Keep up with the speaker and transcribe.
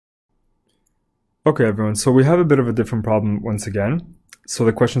Okay, everyone, so we have a bit of a different problem once again. So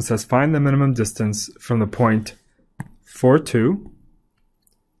the question says, find the minimum distance from the point 4, 2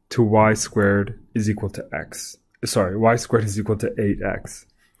 to y squared is equal to x. Sorry, y squared is equal to 8x.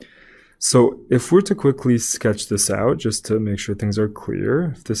 So if we're to quickly sketch this out, just to make sure things are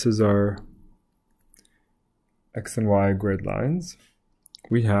clear, if this is our x and y grid lines,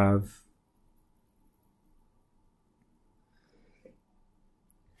 we have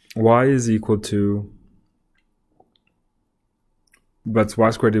y is equal to, that's y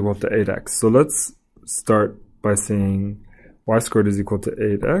squared equal to 8x. So let's start by saying y squared is equal to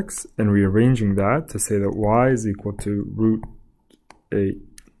 8x and rearranging that to say that y is equal to root 8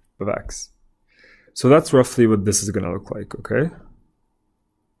 of x. So that's roughly what this is going to look like, okay?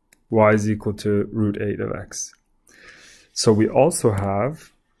 Y is equal to root 8 of x. So we also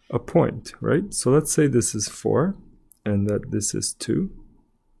have a point, right? So let's say this is 4 and that this is 2.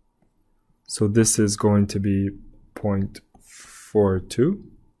 So this is going to be 0.42.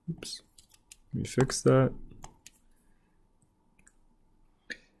 Oops, let me fix that.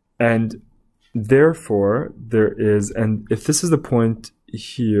 And therefore, there is, and if this is the point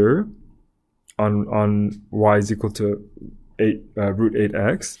here on y is equal to root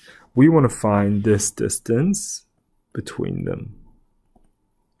 8x, we want to find this distance between them.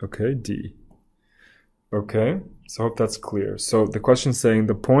 Okay, d. Okay, so I hope that's clear. So the question is saying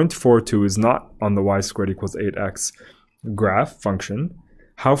the point 42 is not on the y squared equals 8x graph function.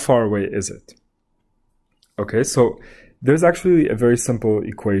 How far away is it? Okay, so there's actually a very simple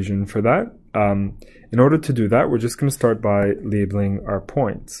equation for that. In order to do that, we're just going to start by labeling our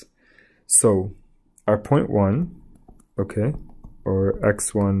points. So our point 1, okay, or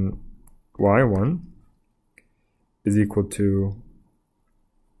x1, y1 is equal to,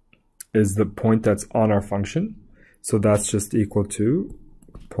 is the point that's on our function. So that's just equal to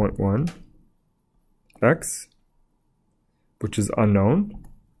 0.1 x, which is unknown,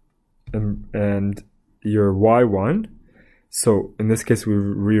 and your y1. So in this case, we've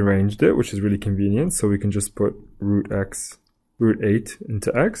rearranged it, which is really convenient. So we can just put root 8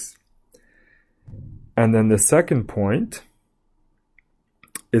 into x. And then the second point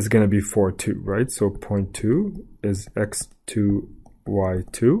is going to be 4, 2, right? So 0.2 is x2,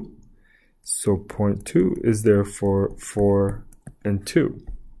 y2. So 0.2 is therefore 4 and 2.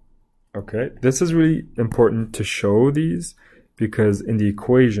 Okay, this is really important to show these because in the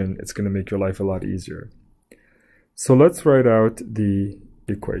equation, it's going to make your life a lot easier. So let's write out the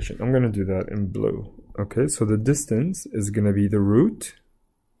equation. I'm going to do that in blue. Okay, so the distance is going to be the root.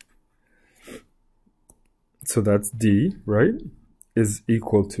 So that's d, right? Is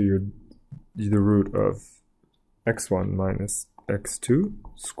equal to the root of x1 minus x2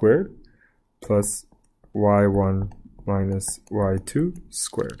 squared plus y1 minus y2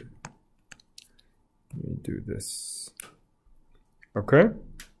 squared. Let me do this. Okay?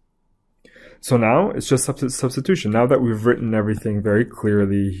 So now it's just substitution. Now that we've written everything very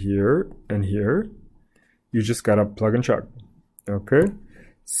clearly here and here, you just gotta plug and chug. Okay?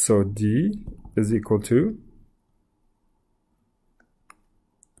 So d is equal to,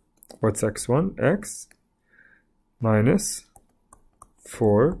 what's x1? X minus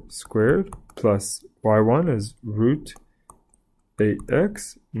 4 squared plus y1 is root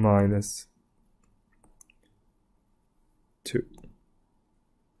 8x minus 2.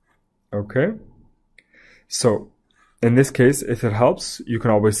 Okay, so in this case, if it helps, you can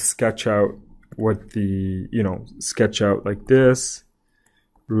always sketch out what the, sketch out like this,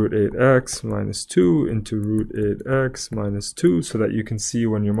 root 8x minus 2 into root 8x minus 2, so that you can see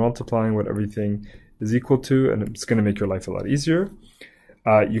when you're multiplying what everything is equal to, and it's going to make your life a lot easier.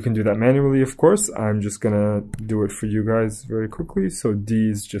 You can do that manually, of course. I'm just going to do it for you guys very quickly. So d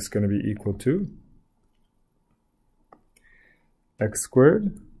is just going to be equal to x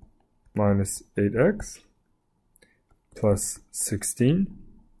squared minus 8x plus 16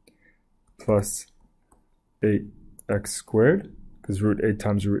 plus 8x squared, because root 8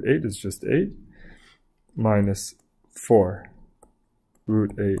 times root 8 is just 8, minus 4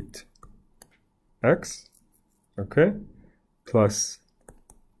 root 8x, okay, plus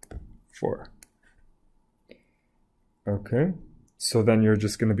 4. Okay, so then you're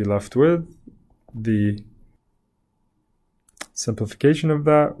just going to be left with the simplification of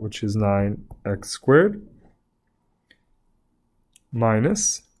that, which is 9x squared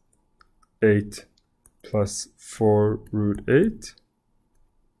minus 8 plus 4 root 8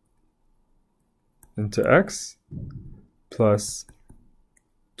 into x plus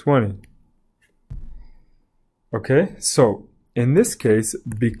 20. Okay, so in this case,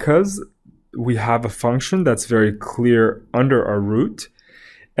 because we have a function that's very clear under our root,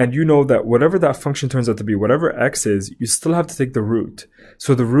 And you know that whatever that function turns out to be, whatever x is, you still have to take the root.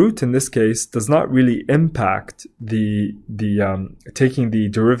 So the root in this case does not really impact the taking the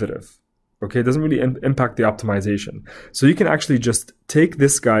derivative. Okay, it doesn't really impact the optimization. So you can actually just take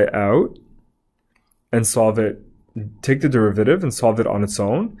this guy out and solve it, take the derivative and solve it on its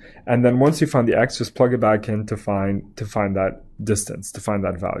own. And then once you find the x, just plug it back in to find that distance, to find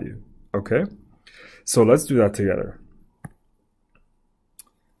that value. Okay, so let's do that together.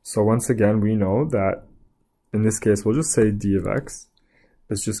 So once again, we know that in this case, we'll just say d of x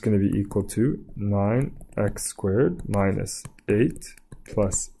is just going to be equal to 9x squared minus 8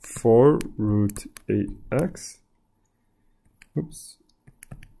 plus 4 root 8x, oops,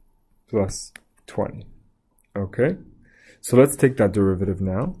 plus 20. Okay, so let's take that derivative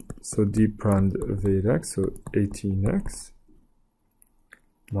now. So d prime of 8x, so 18x,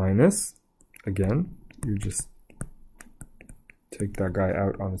 minus, again, you just take that guy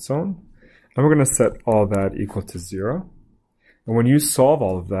out on its own. And we're going to set all that equal to 0. And when you solve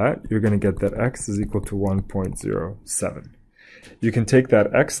all of that, you're going to get that x is equal to 1.07. You can take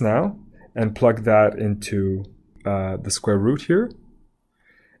that x now and plug that into the square root here,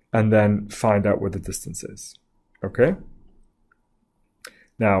 and then find out what the distance is. Okay?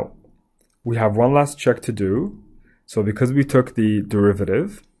 Now, we have one last check to do. So because we took the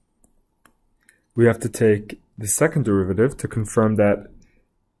derivative, we have to take the second derivative to confirm that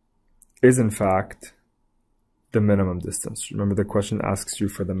is in fact the minimum distance. Remember, the question asks you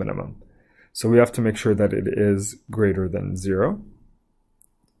for the minimum. So we have to make sure that it is greater than 0.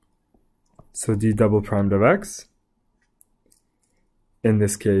 So d double prime of x, in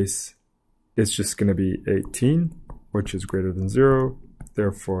this case, it's just going to be 18, which is greater than 0.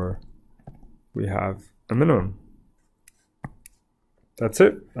 Therefore, we have a minimum. That's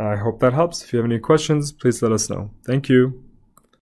it. I hope that helps. If you have any questions, please let us know. Thank you.